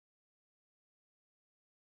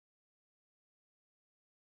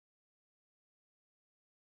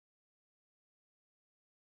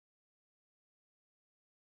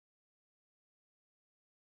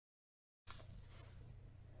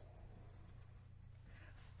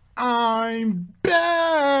I'm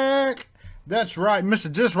back. That's right,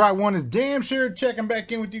 Mr. Just Right one is damn sure checking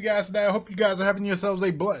back in with you guys today. I hope you guys are having yourselves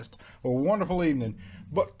a blessed or wonderful evening.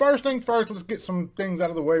 But first things first, let's get some things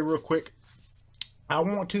out of the way real quick. I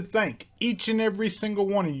want to thank each and every single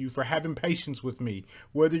one of you for having patience with me.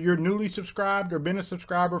 Whether you're newly subscribed or been a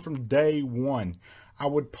subscriber from day one, I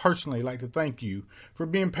would personally like to thank you for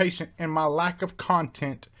being patient in my lack of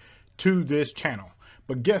content to this channel.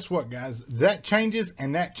 But guess what, guys? That changes,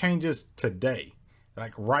 and that changes today.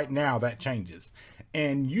 Like right now, that changes.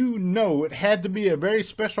 And you know it had to be a very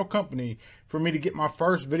special company for me to get my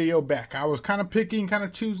first video back. I was kind of picky and kind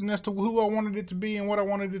of choosing as to who I wanted it to be and what I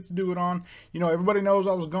wanted it to do it on. You know, everybody knows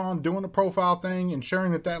I was gone doing the profile thing,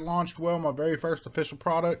 ensuring that that launched well, my very first official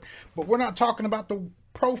product. But we're not talking about the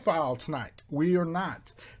profile tonight. We are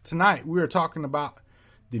not. Tonight, we are talking about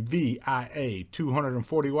the VIA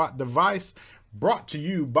 240 watt device brought to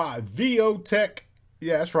you by VIA240.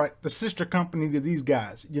 Yeah, that's right. The sister company to these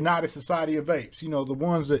guys, United Society of Vapes. You know, the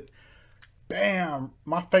ones that, bam,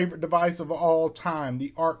 my favorite device of all time,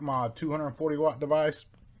 the Arc Mod 240 watt device.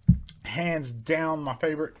 Hands down, my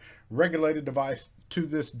favorite regulated device to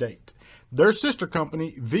this date. Their sister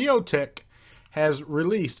company, VIA240, has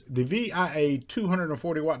released the VIA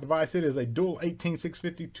 240 watt device. It is a dual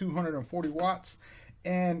 18650 240 watts.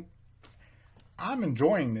 And I'm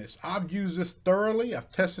enjoying this. I've used this thoroughly.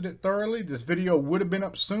 I've tested it thoroughly. This video would have been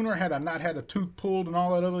up sooner had I not had a tooth pulled and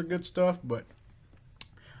all that other good stuff, but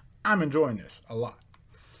I'm enjoying this a lot.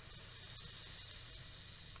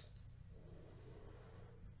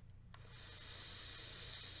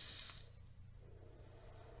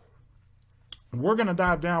 We're going to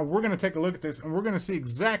dive down. We're going to take a look at this, and we're going to see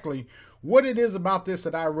exactly what it is about this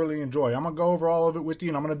that I really enjoy. I'm going to go over all of it with you,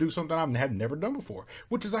 and I'm going to do something I've never done before,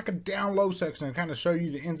 which is like a down low section and kind of show you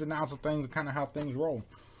the ins and outs of things and kind of how things roll.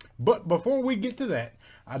 But before we get to that,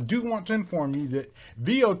 I do want to inform you that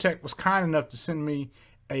VIA240 was kind enough to send me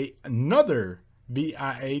another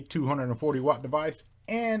VIA 240 watt device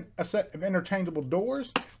and a set of interchangeable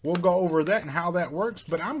doors. We'll go over that and how that works,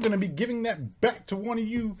 but I'm going to be giving that back to one of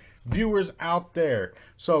you viewers out there.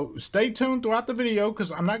 So stay tuned throughout the video,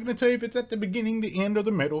 because I'm not going to tell you if it's at the beginning, the end, or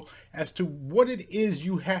the middle as to what it is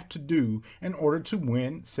you have to do in order to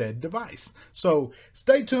win said device. So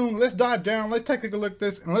stay tuned. Let's dive down. Let's take a look at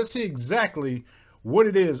this, and let's see exactly what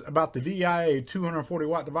it is about the VIA 240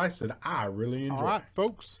 watt device that I really enjoy. All right,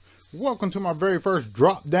 folks. Welcome to my very first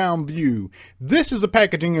drop down view. This is the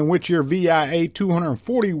packaging in which your VIA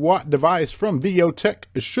 240 watt device from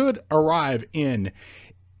VIA240 should arrive in.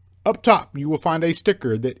 Up top, you will find a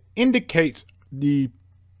sticker that indicates the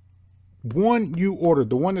one you ordered.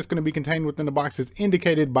 The one that's going to be contained within the box is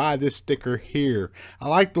indicated by this sticker here. I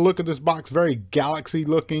like the look of this box, very galaxy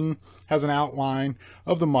looking, has an outline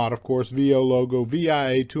of the mod, of course, VIA logo,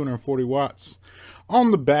 VIA 240 watts.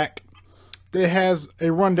 On the back, it has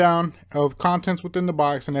a rundown of contents within the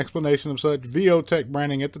box, an explanation of such, VIA240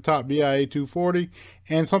 branding at the top, VIA 240,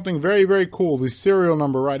 and something very, very cool, the serial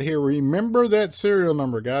number right here. Remember that serial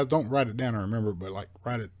number, guys. Don't write it down or remember, but like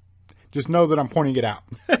write it. Just know that I'm pointing it out.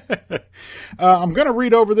 I'm going to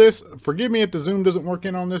read over this. Forgive me if the zoom doesn't work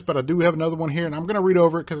in on this, but I do have another one here, and I'm going to read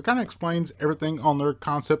over it because it kind of explains everything on their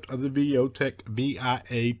concept of the VIA240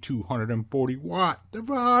 VIA 240 watt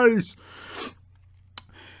device.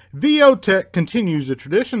 VIA240 continues the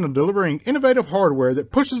tradition of delivering innovative hardware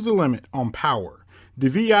that pushes the limit on power. The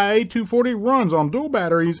VIA 240 runs on dual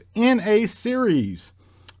batteries in a series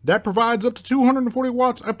that provides up to 240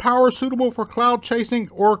 watts of power suitable for cloud chasing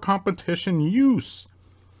or competition use.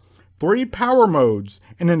 3 power modes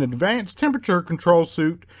and an advanced temperature control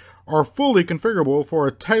suite are fully configurable for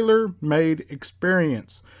a tailor-made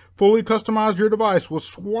experience. Fully customize your device with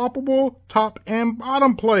swappable top and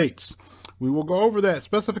bottom plates. We will go over that.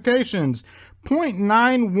 Specifications: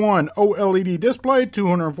 0.91 OLED display,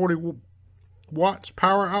 240 watts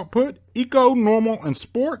power output, Eco, Normal, and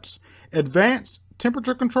Sports, advanced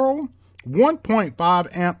temperature control,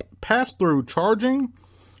 1.5 amp pass-through charging.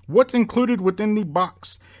 What's included within the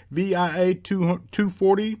box? VIA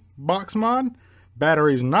 240 box mod,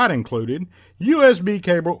 batteries not included, USB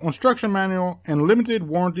cable, instruction manual, and limited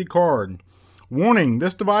warranty card. Warning: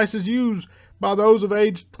 this device is used by those of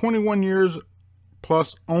age 21 years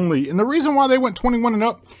plus only. And the reason why they went 21 and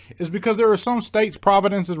up is because there are some states,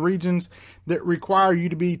 provinces, regions that require you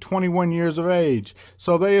to be 21 years of age.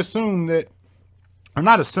 So they assume that, or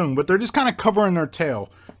not assume, but they're just kind of covering their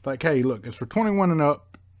tail. Like, hey, look, it's for 21 and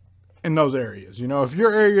up in those areas. You know, if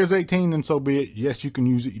your area is 18, then so be it. Yes, you can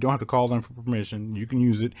use it. You don't have to call them for permission. You can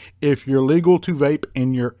use it if you're legal to vape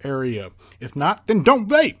in your area. If not, then don't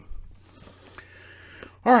vape.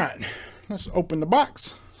 All right, let's open the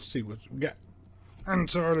box, see what we got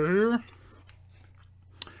inside of here.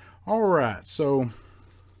 All right, so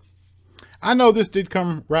I know this did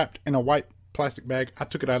come wrapped in a white plastic bag. I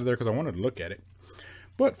took it out of there because I wanted to look at it.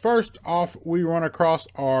 But first off, we run across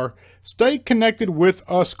our Stay Connected With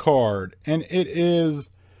Us card. And it is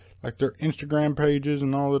like their Instagram pages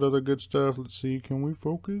and all that other good stuff. Let's see, can we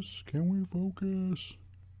focus? Can we focus?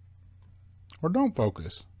 Or don't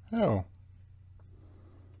focus. Hell.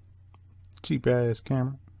 Cheap ass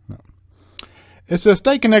camera. No. It says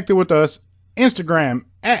Stay Connected With Us, Instagram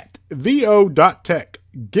at vo.tech.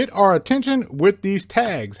 Get our attention with these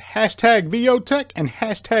tags. Hashtag VOTech and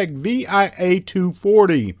hashtag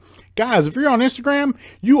VIA240. Guys, if you're on Instagram,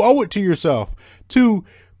 you owe it to yourself to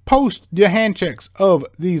post the hand checks of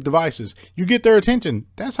these devices. You get their attention.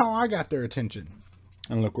 That's how I got their attention.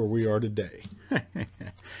 And look where we are today.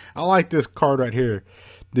 I like this card right here.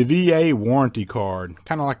 The VA warranty card,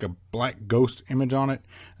 kind of like a black ghost image on it.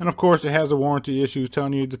 And of course it has the warranty issues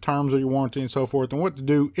telling you the terms of your warranty and so forth and what to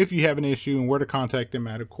do if you have an issue and where to contact them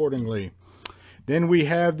at accordingly. Then we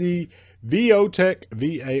have the VOTech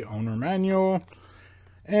VA owner manual.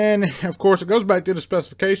 And of course it goes back to the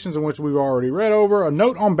specifications in which we've already read over. A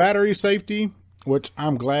note on battery safety, which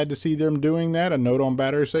I'm glad to see them doing that. A note on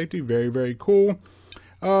battery safety, very, very cool.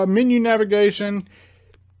 Menu navigation,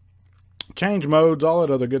 change modes, all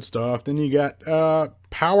that other good stuff. Then you got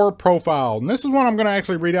power profile. And this is one I'm going to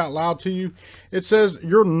actually read out loud to you. It says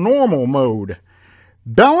your normal mode.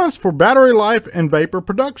 Balance for battery life and vapor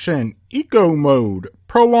production. Eco mode.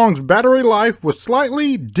 Prolongs battery life with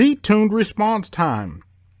slightly detuned response time.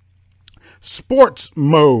 Sports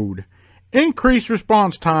mode. Increased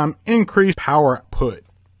response time. Increased power output.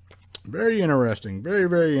 Very interesting. Very,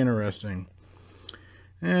 very interesting.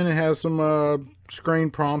 And it has some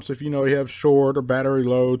screen prompts if you know you have short or battery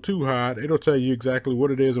low, too hot. It'll tell you exactly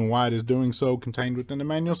what it is and why it is doing so, contained within the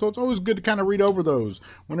manual. So it's always good to kind of read over those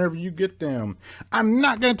whenever you get them. I'm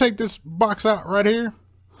not going to take this box out right here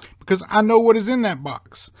because I know what is in that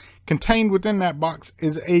box. Contained within that box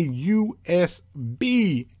is a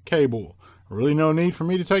USB cable. Really no need for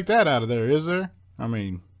me to take that out of there, is there? I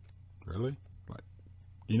mean, really? Like,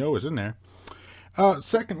 you know what's in there.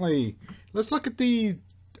 Secondly, let's look at the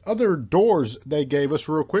other doors they gave us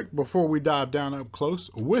real quick before we dive down up close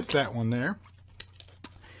with that one there.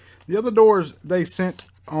 The other doors they sent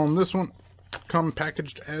on this one come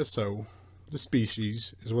packaged as so. The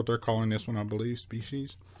species is what they're calling this one, I believe,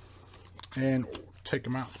 species. And take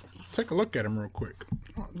them out. Take a look at them real quick.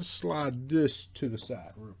 Let's slide this to the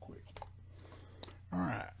side real quick. All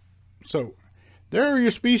right. So there are your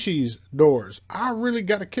species doors. I really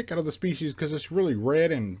got a kick out of the species because it's really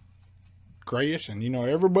red and grayish, and you know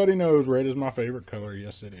everybody knows red is my favorite color.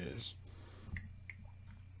 Yes, it is.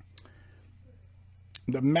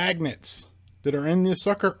 The magnets that are in this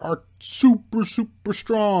sucker are super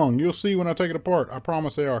strong. You'll see when I take it apart. I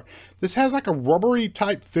promise they are. This has like a rubbery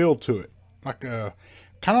type feel to it, like a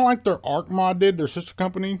kind of like their Arc Mod did. Their sister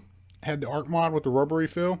company had the Arc Mod with the rubbery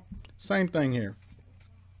feel. Same thing here.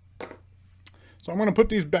 So I'm going to put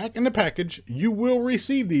these back in the package. You will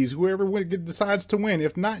receive these, whoever decides to win.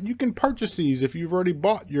 If not, you can purchase these. If you've already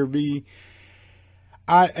bought your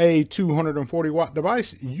VIA240 watt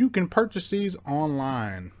device, you can purchase these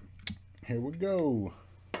online. Here we go.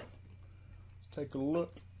 Let's take a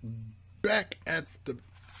look back at the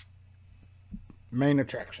main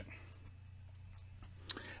attraction.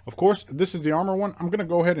 Of course, this is the armor one. I'm going to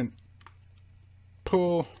go ahead and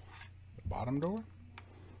pull the bottom door.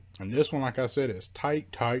 And this one, like I said, is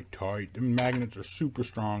tight. The magnets are super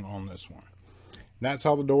strong on this one. That's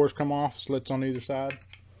how the doors come off, slits on either side.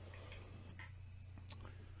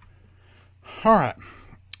 All right.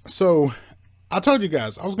 So I told you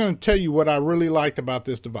guys, I was going to tell you what I really liked about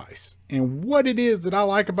this device. And what it is that I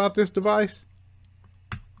like about this device,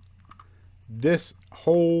 this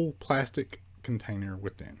whole plastic container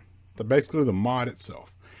within. Basically the mod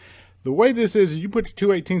itself. The way this is, you put your two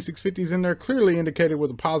 18650s in there, clearly indicated with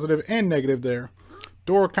a positive and negative there.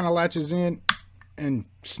 Door kind of latches in and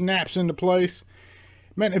snaps into place.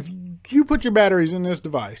 Man, if you put your batteries in this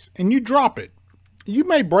device and you drop it, you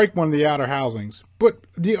may break one of the outer housings, but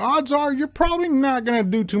the odds are you're probably not going to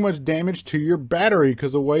do too much damage to your battery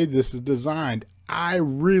because of the way this is designed. I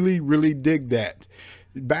really dig that.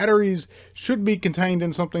 Batteries should be contained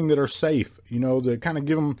in something that are safe, you know, to kind of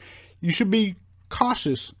give them, you should be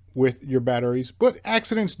cautious with your batteries, but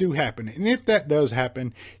accidents do happen. And if that does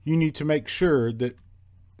happen, you need to make sure that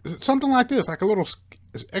something like this, like a little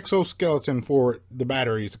exoskeleton for the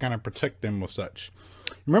batteries to kind of protect them with such.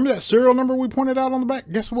 Remember that serial number we pointed out on the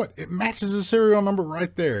back? Guess what? It matches the serial number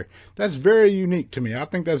right there. That's very unique to me. I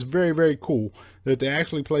think that's very, very cool that they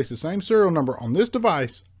actually place the same serial number on this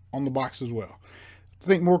device on the box as well. I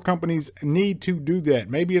think more companies need to do that.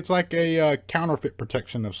 Maybe it's like a counterfeit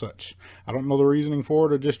protection of such. I don't know the reasoning for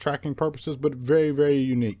it or just tracking purposes, but very, very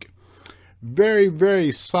unique. Very,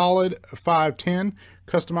 very solid 510.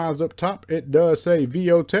 Customized up top. It does say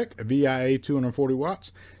VOTech, VIA240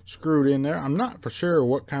 watts. Screwed in there. I'm not for sure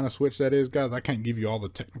what kind of switch that is, guys. I can't give you all the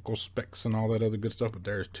technical specs and all that other good stuff, but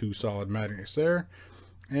there's 2 solid magnets there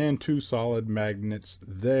and 2 solid magnets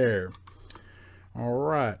there. All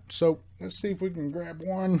right, so let's see if we can grab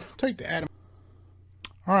one. Take the atom.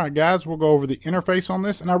 All right, guys, we'll go over the interface on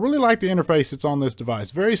this, and I really like the interface that's on this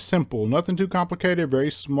device. Very simple, nothing too complicated,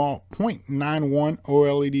 very small, 0.91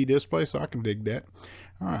 OLED display, so I can dig that.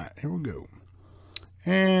 All right, here we go.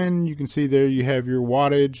 And you can see there you have your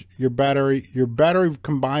wattage, your battery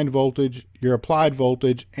combined voltage, your applied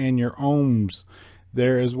voltage, and your ohms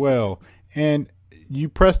there as well. And you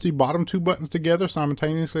press the bottom 2 buttons together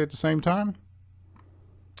simultaneously at the same time.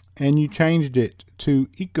 And you changed it to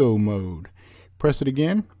eco mode. Press it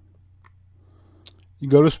again. You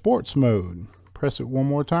go to sports mode. Press it one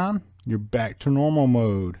more time. You're back to normal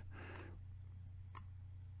mode.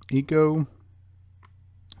 Eco,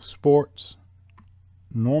 sports,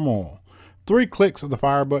 normal. 3 clicks of the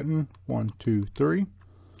fire button. 1, 2, 3.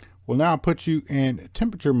 Will now put you in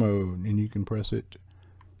temperature mode, and you can press it.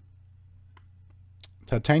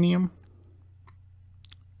 Titanium,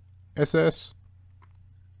 SS,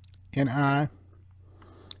 NI,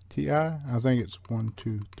 TI. I think it's 1,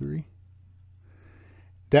 2, 3.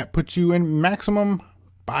 That puts you in maximum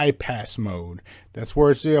bypass mode. That's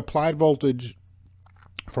where it's the applied voltage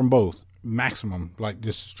from both. Maximum, like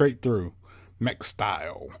just straight through. Mech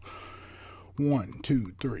style. 1,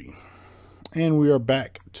 2, 3. And we are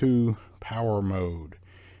back to power mode.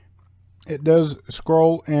 It does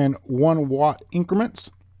scroll in 1 watt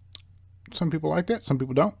increments. Some people like that, some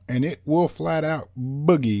people don't. And it will flat out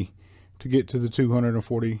boogie to get to the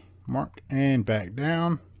 240 mark and back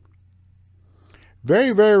down.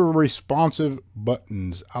 Very, very responsive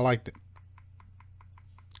buttons. I like that.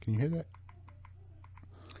 Can you hear that?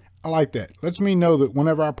 I like that. Lets me know that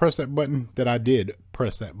whenever I press that button, that I did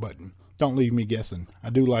press that button. Don't leave me guessing.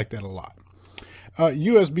 I do like that a lot.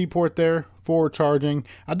 USB port there for charging.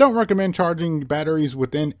 I don't recommend charging batteries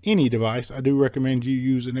within any device. I do recommend you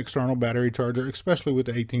use an external battery charger, especially with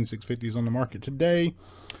the 18650s on the market today.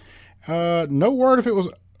 No word if it was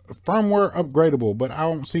firmware upgradable, but I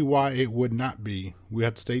don't see why it would not be. We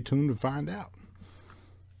have to stay tuned to find out.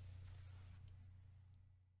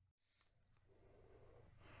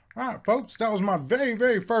 All right, folks, that was my very,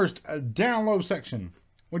 very first download section.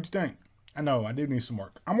 What'd you think? I know I do need some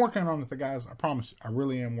work. I'm working on it, guys. I promise I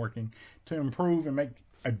really am working to improve and make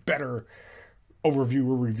a better overview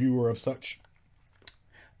or reviewer of such.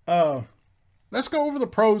 Let's go over the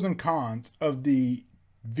pros and cons of the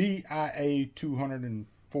VIA240.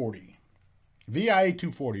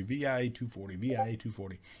 VIA240, VIA240,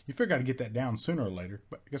 VIA240. You figure I gotta get that down sooner or later,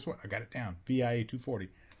 but guess what? I got it down. VIA240.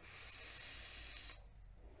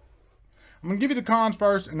 I'm gonna give you the cons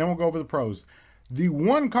first, and then we'll go over the pros. The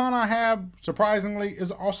one con I have, surprisingly,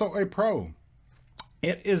 is also a pro.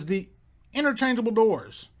 It is the interchangeable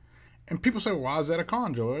doors. And people say, well, why is that a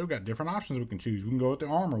con, Joey? We've got different options we can choose. We can go with the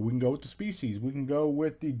Armor. We can go with the Species. We can go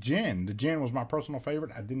with the Gen. The Gen was my personal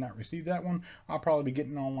favorite. I did not receive that one. I'll probably be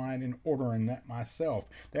getting online and ordering that myself.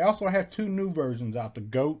 They also have 2 new versions out, the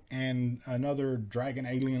Goat and another dragon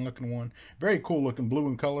alien looking one. Very cool looking, blue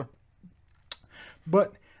in color.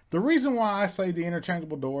 But the reason why I say the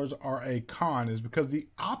interchangeable doors are a con is because the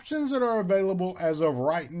options that are available as of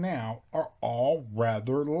right now are all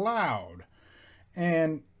rather loud.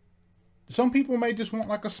 And some people may just want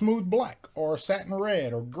like a smooth black or a satin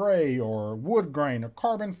red or gray or wood grain or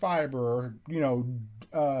carbon fiber or, you know,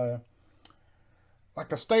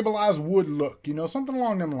 like a stabilized wood look, you know, something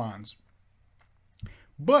along them lines.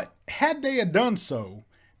 But had they had done so,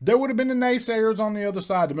 there would have been the naysayers on the other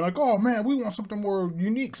side to be like, oh man, we want something more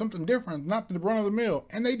unique, something different, not the run of the mill.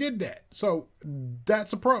 And they did that. So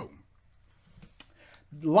that's a pro.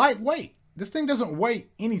 Lightweight. This thing doesn't weigh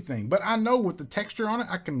anything, but I know with the texture on it,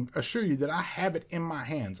 I can assure you that I have it in my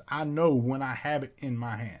hands. I know when I have it in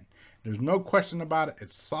my hand. There's no question about it.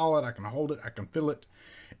 It's solid. I can hold it. I can feel it.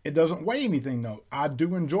 It doesn't weigh anything though. I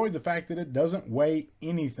do enjoy the fact that it doesn't weigh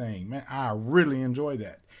anything. Man, I really enjoy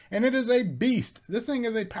that. And it is a beast. This thing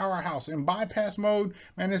is a powerhouse. In bypass mode,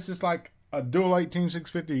 man, it's just like a dual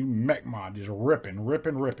 18650 mech mod, just ripping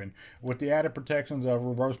with the added protections of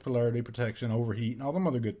reverse polarity protection, overheat, and all them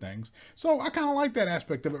other good things. So I kind of like that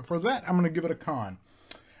aspect of it. For that, I'm going to give it a con.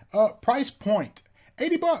 Price point,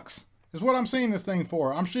 80 bucks is what I'm seeing this thing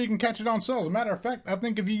for. I'm sure you can catch it on sale. As a matter of fact, I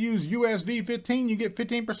think if you use USV15, you get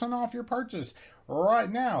 15% off your purchase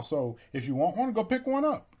right now. So if you want one, go pick one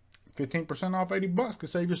up. 15% off 80 bucks could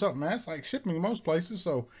save you something, man. It's like shipping in most places,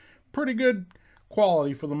 so pretty good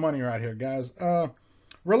quality for the money right here, guys.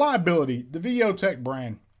 Reliability, the VIA240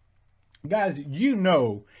 brand. Guys, you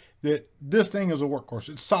know that this thing is a workhorse.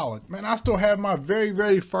 It's solid. Man, I still have my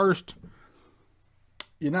very first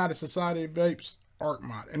United Society of Vapes ARC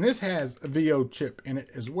mod, and this has a VO chip in it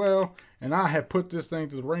as well. And I have put this thing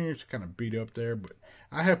to the ringer. It's kind of beat up there, but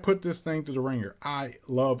I have put this thing to the ringer. I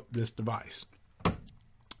love this device.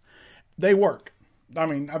 They work. I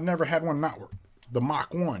mean, I've never had one not work. The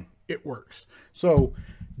Mach 1, it works. So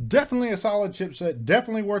definitely a solid chipset,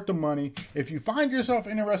 definitely worth the money. If you find yourself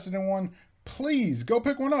interested in one, please go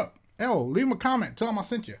pick one up. Hell, leave them a comment, tell them I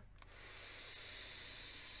sent you.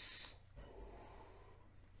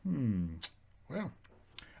 Well,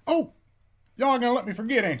 oh, y'all gonna let me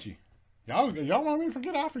forget, ain't you? Y'all want me to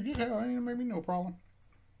forget? I'll forget. Hell, ain't maybe no problem.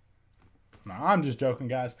 No, I'm just joking,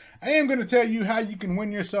 guys. I am going to tell you how you can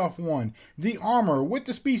win yourself one. The Armor with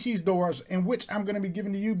the species doors, in which I'm going to be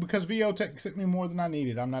giving to you because VIA240 sent me more than I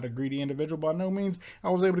needed. I'm not a greedy individual by no means. I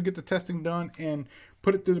was able to get the testing done and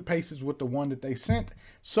put it through the paces with the one that they sent.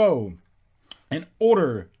 So, in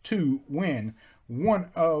order to win one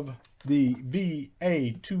of the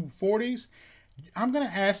VIA240s, I'm going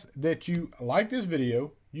to ask that you like this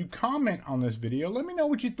video, you comment on this video. Let me know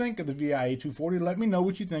what you think of the VIA240. Let me know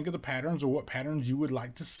what you think of the patterns or what patterns you would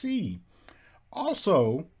like to see.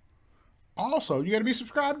 Also, you got to be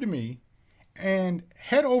subscribed to me and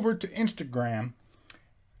head over to Instagram.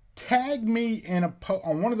 Tag me in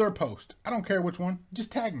on one of their posts. I don't care which one.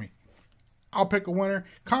 Just tag me. I'll pick a winner.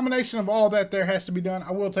 Combination of all that there has to be done.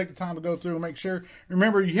 I will take the time to go through and make sure.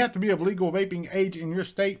 Remember, you have to be of legal vaping age in your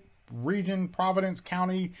state, region, province,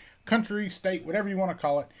 county, country, state, whatever you want to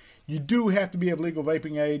call it. You do have to be of legal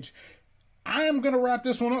vaping age. I am going to wrap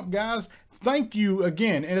this one up, guys. Thank you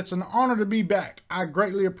again, and it's an honor to be back. I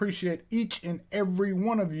greatly appreciate each and every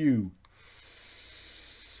one of you.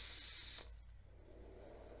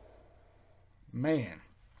 Man.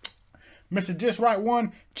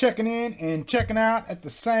 Mr.JustRight1 checking in and checking out at the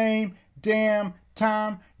same damn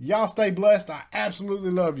time. Y'all stay blessed. I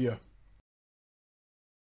absolutely love you.